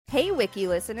Hey, Wiki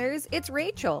listeners, it's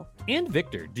Rachel. And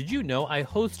Victor, did you know I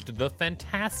host the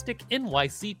fantastic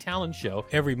NYC Talent Show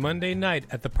every Monday night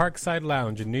at the Parkside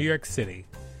Lounge in New York City?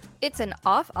 It's an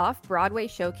off-Broadway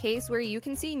showcase where you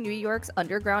can see New York's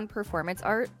underground performance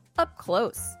art up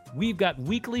close. We've got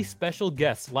weekly special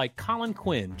guests like Colin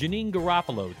Quinn, Janine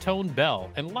Garofalo, Tone Bell,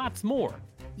 and lots more.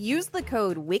 Use the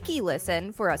code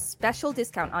WIKILISTEN for a special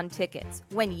discount on tickets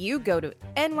when you go to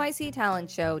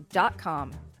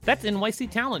nyctalentshow.com. That's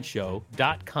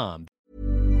nyctalentshow.com.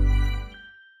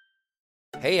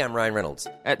 Hey, I'm Ryan Reynolds.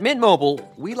 At Mint Mobile,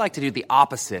 we like to do the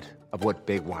opposite of what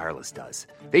Big Wireless does.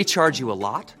 They charge you a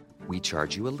lot, we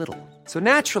charge you a little. So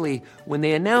naturally, when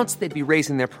they announced they'd be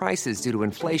raising their prices due to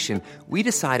inflation, we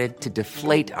decided to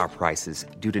deflate our prices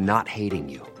due to not hating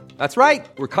you. That's right.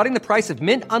 We're cutting the price of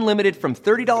Mint Unlimited from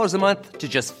 $30 a month to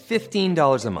just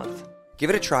 $15 a month. Give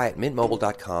it a try at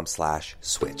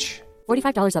mintmobile.com/switch.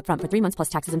 $45 up front for 3 months plus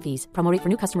taxes and fees. Promo rate for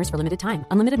new customers for limited time.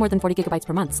 Unlimited more than 40 gigabytes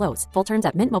per month slows. Full terms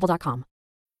at mintmobile.com.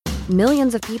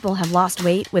 Millions of people have lost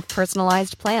weight with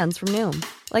personalized plans from Noom.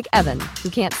 Like Evan, who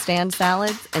can't stand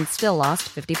salads and still lost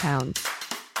 50 pounds.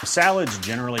 Salads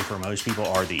generally for most people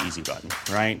are the easy button,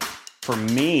 right? For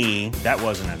me, that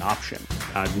wasn't an option.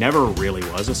 I never really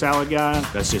was a salad guy.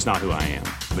 That's just not who I am.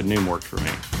 But Noom worked for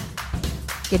me.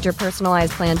 Get your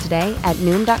personalized plan today at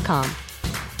Noom.com.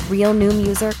 Real Noom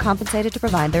user compensated to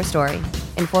provide their story.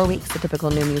 In 4 weeks, the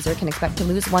typical Noom user can expect to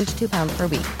lose 1 to 2 pounds per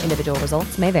week. Individual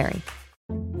results may vary.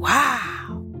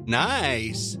 Wow.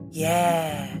 Nice.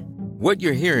 Yeah. What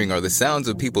you're hearing are the sounds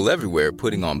of people everywhere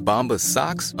putting on Bombas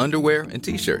socks, underwear, and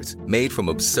T-shirts made from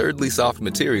absurdly soft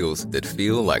materials that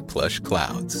feel like plush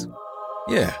clouds.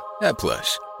 Yeah, that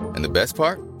plush. And the best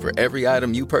part? For every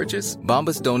item you purchase,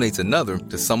 Bombas donates another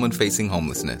to someone facing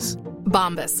homelessness.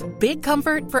 Bombas. Big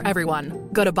comfort for everyone.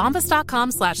 Go to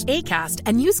bombas.com/ACAST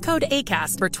and use code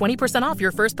ACAST for 20% off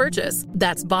your first purchase.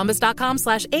 That's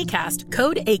bombas.com/ACAST.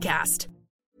 Code ACAST.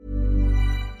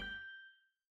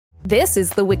 This is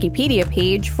the Wikipedia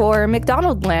page for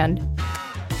McDonaldland.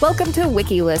 Welcome to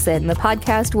WikiListen, the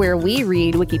podcast where we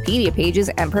read Wikipedia pages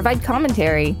and provide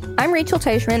commentary. I'm Rachel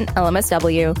Teichman,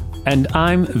 LMSW. And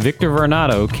I'm Victor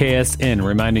Varnado, KSN,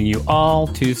 reminding you all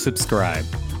to subscribe.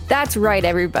 That's right,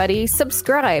 everybody.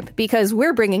 Subscribe, because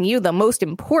we're bringing you the most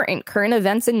important current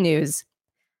events and news.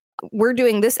 We're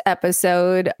doing this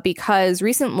episode because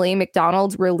recently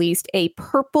McDonald's released a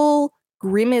purple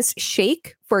Grimace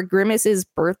shake for Grimace's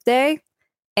birthday,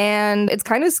 and it's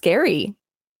kind of scary.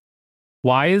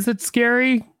 Why is it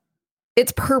scary?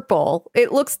 It's purple.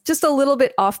 It looks just a little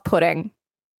bit off-putting.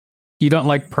 You don't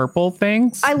like purple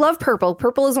things? I love purple.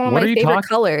 Purple is one of my favorite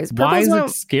colors. Why is it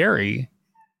scary?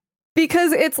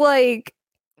 Because it's like,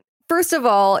 first of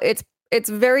all, it's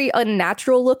very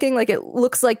unnatural looking. Like, it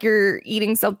looks like you're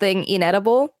eating something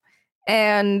inedible.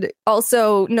 And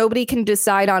also, nobody can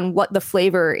decide on what the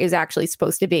flavor is actually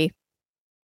supposed to be.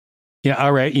 Yeah,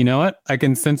 all right. You know what? I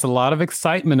can sense a lot of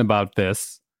excitement about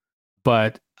this,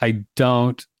 but I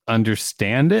don't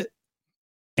understand it.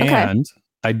 Okay. And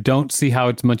I don't see how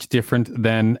it's much different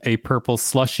than a purple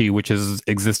slushie, which has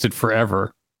existed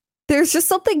forever. There's just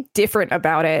something different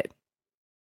about it.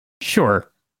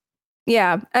 Sure.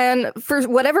 Yeah. And for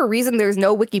whatever reason, there's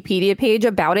no Wikipedia page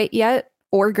about it yet,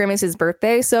 or Grimace's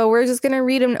birthday. So we're just going to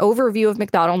read an overview of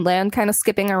McDonaldland, kind of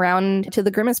skipping around to the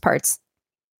Grimace parts.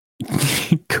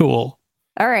 Cool.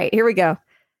 All right, here we go.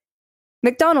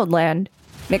 McDonaldland.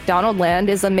 McDonaldland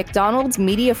is a McDonald's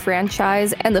media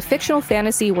franchise and the fictional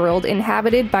fantasy world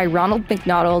inhabited by Ronald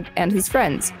McDonald and his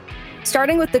friends.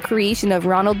 Starting with the creation of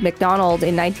Ronald McDonald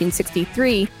in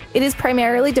 1963, it is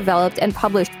primarily developed and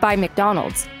published by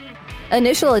McDonald's.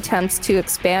 Initial attempts to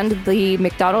expand the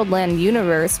McDonaldland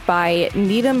universe by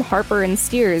Needham, Harper, and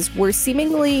Steers were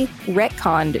seemingly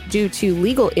retconned due to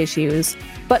legal issues,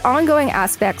 but ongoing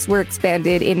aspects were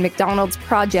expanded in McDonald's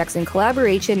projects in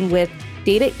collaboration with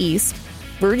Data East,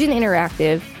 Virgin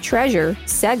Interactive, Treasure,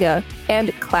 Sega,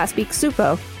 and Classic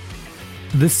Supo.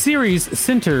 The series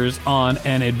centers on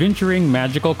an adventuring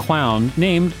magical clown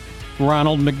named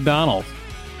Ronald McDonald,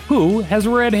 who has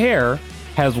red hair,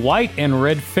 has white and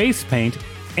red face paint,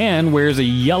 and wears a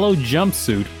yellow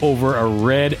jumpsuit over a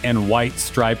red and white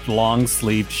striped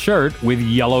long-sleeved shirt with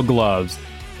yellow gloves.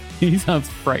 He sounds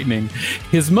frightening.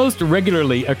 His most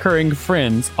regularly occurring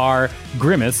friends are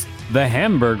Grimace, the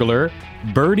Hamburglar,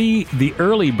 Birdie the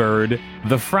Early Bird,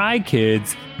 the Fry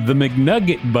Kids, the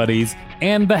McNugget Buddies,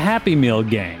 and the Happy Meal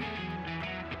Gang.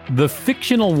 The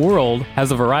fictional world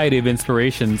has a variety of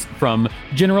inspirations from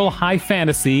general high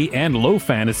fantasy and low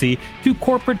fantasy to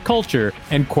corporate culture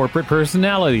and corporate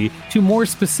personality to more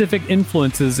specific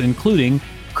influences including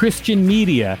Christian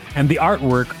media and the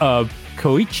artwork of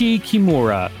Koichi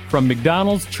Kimura from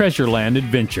McDonald's Treasureland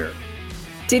Adventure.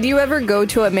 Did you ever go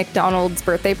to a McDonald's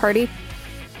birthday party?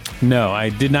 No, I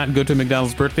did not go to a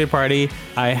McDonald's birthday party.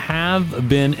 I have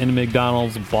been in a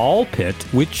McDonald's ball pit,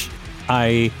 which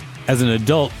I, as an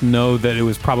adult, know that it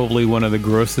was probably one of the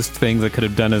grossest things I could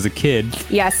have done as a kid.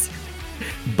 Yes.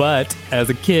 But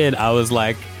as a kid, I was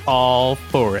like all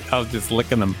for it. I was just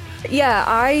licking them. Yeah,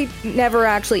 I never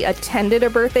actually attended a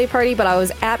birthday party, but I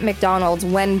was at McDonald's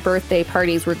when birthday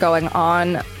parties were going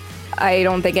on. I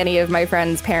don't think any of my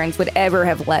friends' parents would ever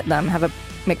have let them have a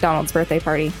McDonald's birthday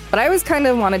party, but I always kind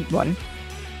of wanted one.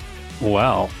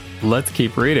 Well, let's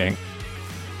keep reading.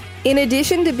 In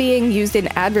addition to being used in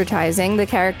advertising, the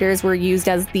characters were used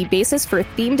as the basis for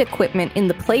themed equipment in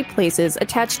the play places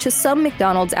attached to some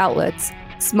McDonald's outlets,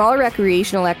 small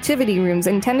recreational activity rooms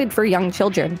intended for young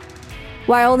children.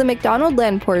 While the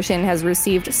McDonaldland portion has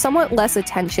received somewhat less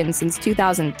attention since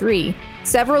 2003,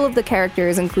 several of the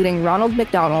characters, including Ronald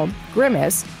McDonald,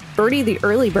 Grimace, Bertie the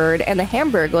Early Bird, and the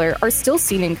Hamburglar, are still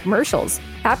seen in commercials,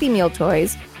 Happy Meal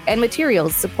toys, and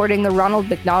materials supporting the Ronald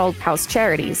McDonald House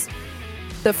charities.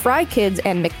 The Fry Kids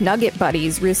and McNugget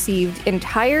Buddies received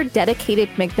entire dedicated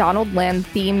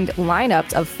McDonaldland-themed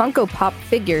lineups of Funko Pop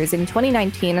figures in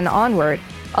 2019 and onward.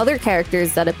 Other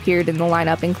characters that appeared in the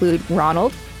lineup include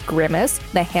Ronald, Grimace,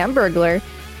 the Hamburglar,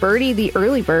 Bertie the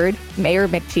Early Bird, Mayor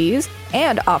McCheese,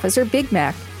 and Officer Big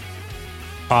Mac.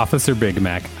 Officer Big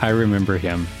Mac, I remember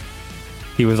him.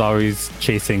 He was always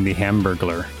chasing the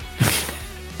Hamburglar.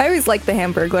 I always liked the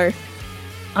Hamburglar.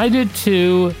 I did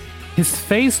too. His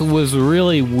face was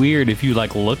really weird. If you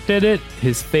looked at it,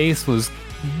 his face was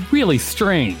really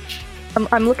strange.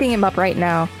 I'm looking him up right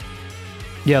now.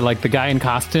 Yeah, like the guy in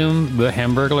costume, the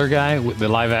Hamburglar guy, the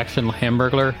live-action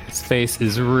Hamburglar, his face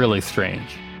is really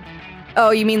strange. Oh,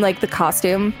 you mean like the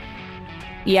costume?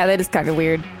 Yeah, that is kind of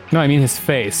weird. No, I mean his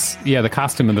face. Yeah, the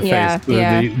costume and the face.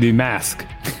 The mask.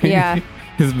 Yeah.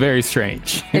 It's very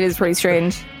strange. It is pretty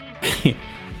strange.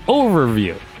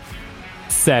 Overview.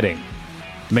 Setting.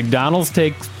 McDonald's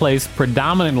takes place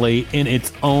predominantly in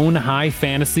its own high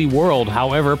fantasy world.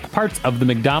 However, parts of the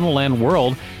McDonaldland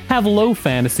world have low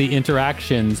fantasy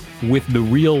interactions with the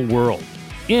real world.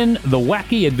 In The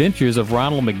Wacky Adventures of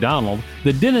Ronald McDonald,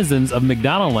 the denizens of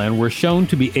McDonaldland were shown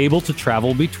to be able to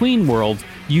travel between worlds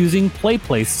using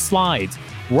play-place slides.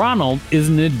 Ronald is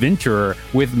an adventurer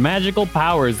with magical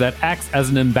powers that acts as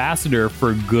an ambassador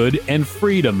for good and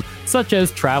freedom, such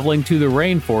as traveling to the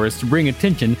rainforest to bring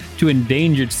attention to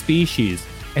endangered species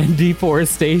and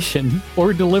deforestation,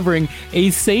 or delivering a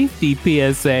safety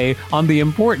PSA on the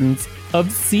importance of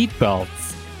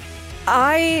seatbelts.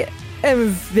 I am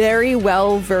very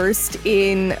well versed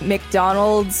in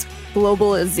McDonald's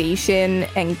globalization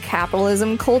and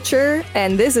capitalism culture,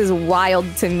 and this is wild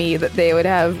to me that they would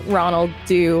have Ronald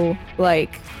do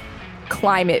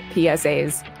climate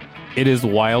PSAs. It is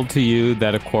wild to you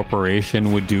that a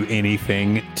corporation would do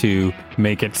anything to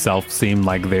make itself seem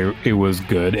like it was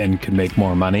good and could make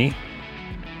more money?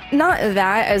 Not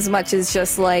that as much as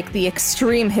just the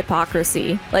extreme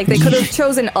hypocrisy. They could have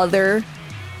chosen other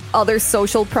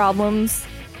social problems.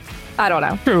 I don't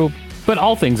know. True, but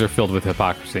all things are filled with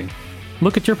hypocrisy.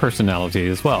 Look at your personality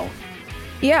as well.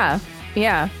 Yeah,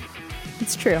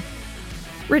 it's true.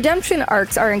 Redemption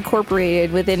arcs are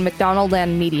incorporated within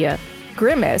McDonaldland media.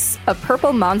 Grimace, a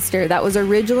purple monster that was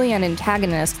originally an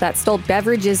antagonist that stole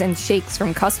beverages and shakes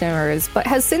from customers, but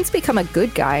has since become a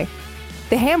good guy.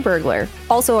 The Hamburglar,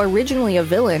 also originally a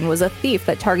villain, was a thief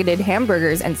that targeted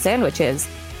hamburgers and sandwiches,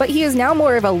 but he is now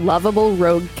more of a lovable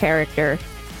rogue character.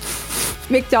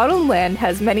 McDonaldland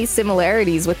has many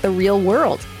similarities with the real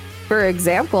world. For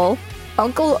example,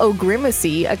 Uncle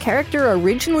O'Grimacy, a character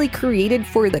originally created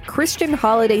for the Christian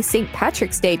holiday St.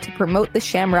 Patrick's Day to promote the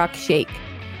Shamrock Shake.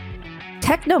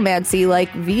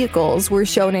 Technomancy-like vehicles were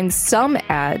shown in some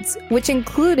ads, which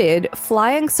included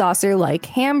flying saucer-like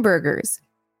hamburgers.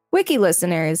 Wiki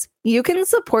listeners, you can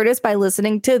support us by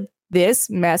listening to this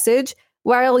message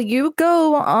while you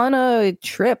go on a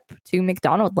trip to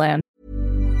McDonaldland.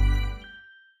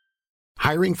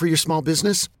 Hiring for your small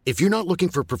business? If you're not looking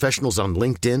for professionals on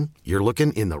LinkedIn, you're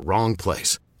looking in the wrong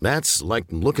place. That's like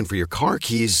looking for your car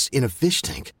keys in a fish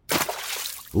tank.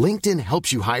 LinkedIn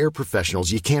helps you hire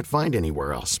professionals you can't find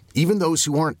anywhere else, even those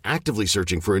who aren't actively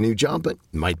searching for a new job but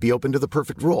might be open to the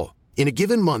perfect role. In a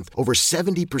given month, over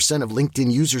 70% of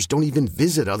LinkedIn users don't even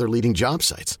visit other leading job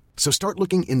sites. So start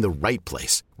looking in the right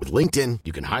place. With LinkedIn,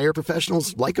 you can hire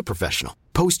professionals like a professional.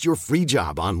 Post your free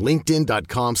job on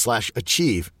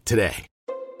linkedin.com/achieve today.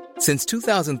 Since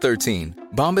 2013,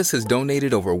 Bombas has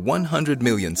donated over 100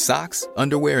 million socks,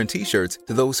 underwear, and T-shirts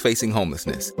to those facing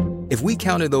homelessness. If we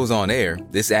counted those on air,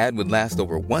 this ad would last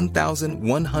over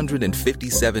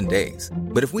 1,157 days.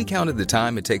 But if we counted the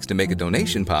time it takes to make a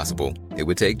donation possible, it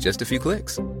would take just a few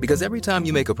clicks. Because every time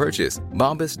you make a purchase,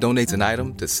 Bombas donates an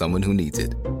item to someone who needs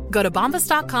it. Go to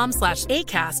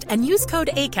bombas.com/ACAST and use code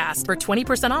ACAST for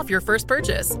 20% off your first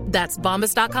purchase. That's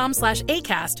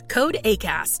bombas.com/ACAST, code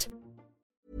ACAST.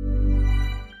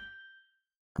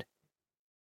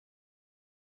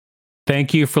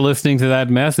 Thank you for listening to that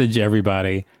message,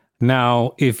 everybody.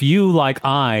 Now, if you, like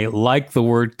I, like the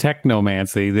word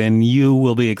technomancy, then you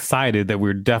will be excited that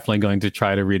we're definitely going to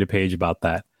try to read a page about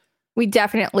that. We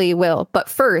definitely will. But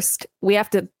first, we have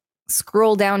to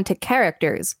scroll down to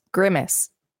characters.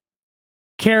 Grimace.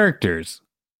 Characters.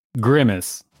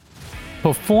 Grimace.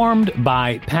 Performed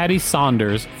by Patty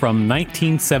Saunders from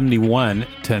 1971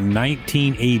 to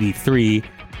 1983,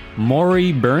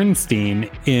 Maury Bernstein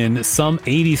in some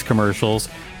 80s commercials,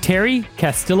 Terry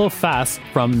Castillo-Fass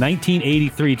from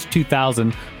 1983 to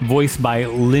 2000, voiced by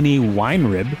Linny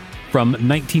Weinrib, from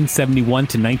 1971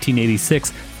 to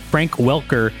 1986, Frank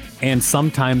Welker and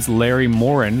sometimes Larry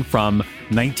Morin from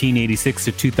 1986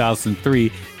 to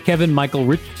 2003, Kevin Michael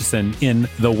Richardson in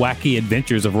The Wacky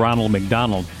Adventures of Ronald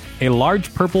McDonald, a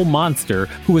large purple monster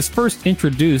who was first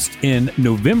introduced in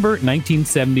November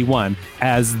 1971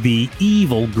 as the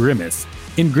Evil Grimace.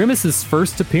 In Grimace's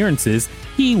first appearances,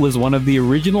 he was one of the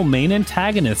original main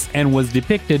antagonists and was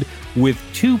depicted with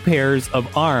 2 pairs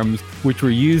of arms which were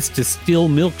used to steal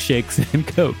milkshakes and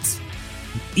Cokes.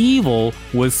 Evil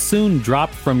was soon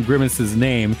dropped from Grimace's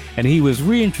name, and he was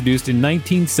reintroduced in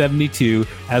 1972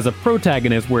 as a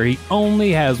protagonist where he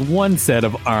only has 1 set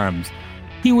of arms.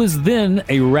 He was then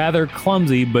a rather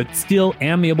clumsy but still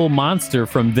amiable monster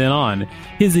from then on.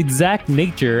 His exact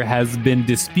nature has been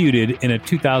disputed in a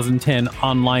 2010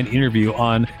 online interview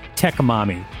on Tech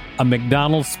Mommy. A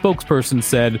McDonald's spokesperson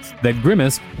said that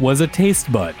Grimace was a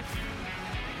taste bud.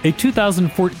 A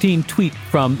 2014 tweet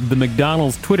from the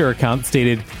McDonald's Twitter account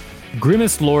stated,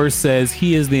 "Grimace lore says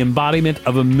he is the embodiment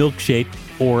of a milkshake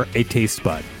or a taste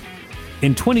bud."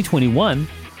 In 2021,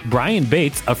 Brian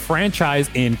Bates, a franchise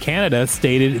in Canada,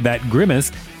 stated that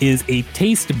Grimace is a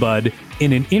taste bud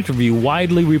in an interview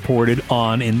widely reported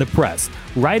on in the press.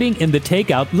 Writing in The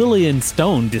Takeout, Lillian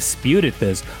Stone disputed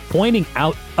this, pointing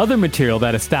out other material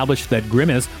that established that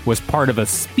Grimace was part of a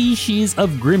species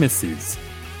of grimaces,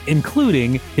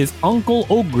 including his Uncle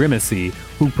O'Grimacy,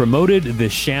 who promoted the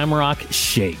Shamrock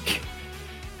Shake.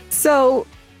 So,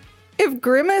 if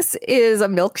Grimace is a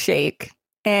milkshake,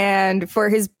 and for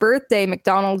his birthday,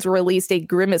 McDonald's released a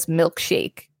Grimace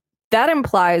milkshake, that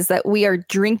implies that we are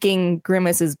drinking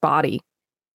Grimace's body.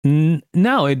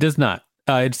 No, it does not.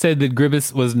 It said that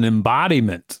Grimace was an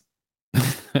embodiment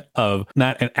of,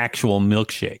 not an actual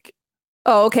milkshake.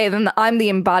 Oh, okay. Then I'm the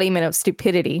embodiment of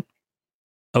stupidity.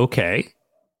 Okay.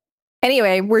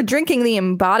 Anyway, we're drinking the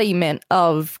embodiment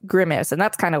of Grimace, and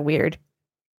that's kind of weird.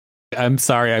 I'm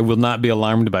sorry, I will not be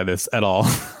alarmed by this at all.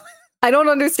 I don't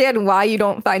understand why you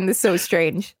don't find this so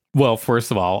strange. Well, first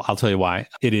of all, I'll tell you why.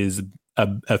 It is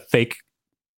a fake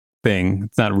thing.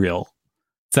 It's not real.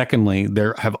 Secondly,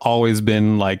 there have always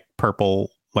been like purple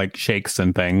like shakes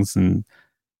and things and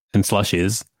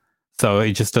slushes. So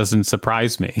it just doesn't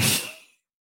surprise me.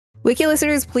 Wiki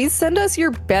listeners, please send us your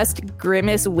best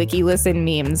Grimace Wiki Listen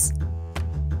memes.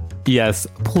 Yes,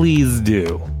 please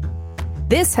do.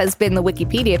 This has been the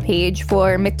Wikipedia page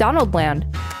for McDonaldland.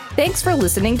 Thanks for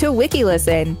listening to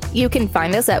WikiListen. You can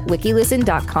find us at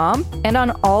wikilisten.com and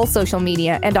on all social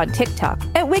media and on TikTok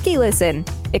at WikiListen,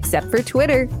 except for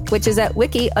Twitter, which is at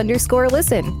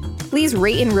wiki_listen. Please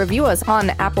rate and review us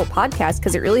on Apple Podcasts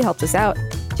because it really helps us out.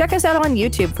 Check us out on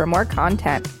YouTube for more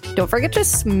content. Don't forget to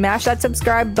smash that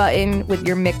subscribe button with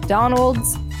your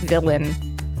McDonald's villain.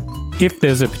 If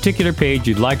there's a particular page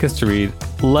you'd like us to read,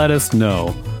 let us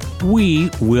know. We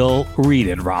will read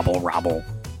it, robble.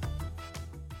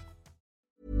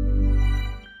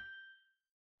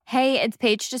 Hey, it's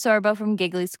Paige DeSorbo from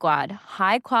Giggly Squad.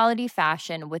 High quality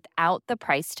fashion without the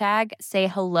price tag. Say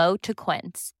hello to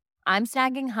Quince. I'm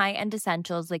snagging high-end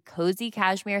essentials like cozy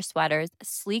cashmere sweaters,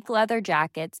 sleek leather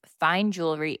jackets, fine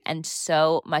jewelry, and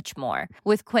so much more.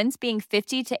 With Quince being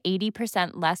 50 to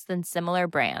 80% less than similar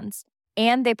brands.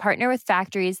 And they partner with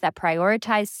factories that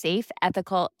prioritize safe,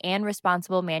 ethical, and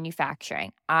responsible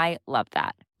manufacturing. I love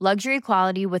that. Luxury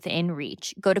quality within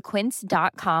reach. Go to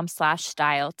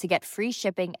quince.com/style to get free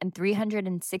shipping and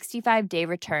 365-day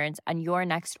returns on your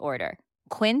next order.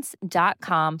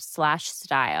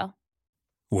 Quince.com/style.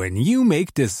 When you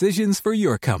make decisions for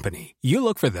your company, you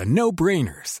look for the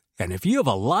no-brainers. And if you have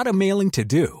a lot of mailing to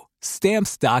do,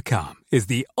 Stamps.com is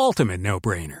the ultimate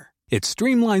no-brainer. It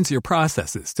streamlines your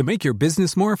processes to make your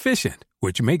business more efficient,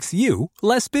 which makes you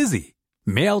less busy.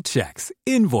 Mail checks,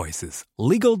 invoices,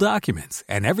 legal documents,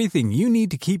 and everything you need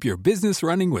to keep your business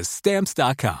running with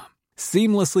Stamps.com.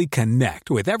 Seamlessly connect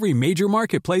with every major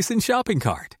marketplace and shopping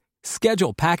cart.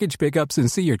 Schedule package pickups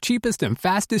and see your cheapest and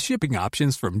fastest shipping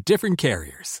options from different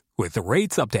carriers, with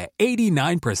rates up to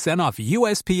 89% off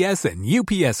USPS and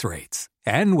UPS rates.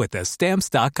 And with the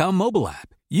Stamps.com mobile app,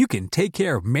 you can take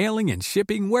care of mailing and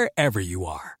shipping wherever you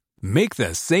are. Make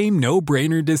the same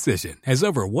no-brainer decision as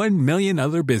over 1 million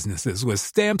other businesses with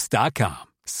Stamps.com.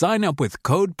 Sign up with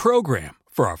code PROGRAM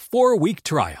for a 4-week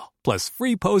trial, plus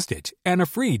free postage and a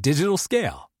free digital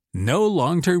scale. No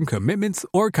long-term commitments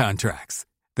or contracts.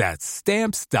 That's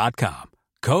Stamps.com.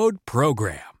 Code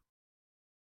PROGRAM.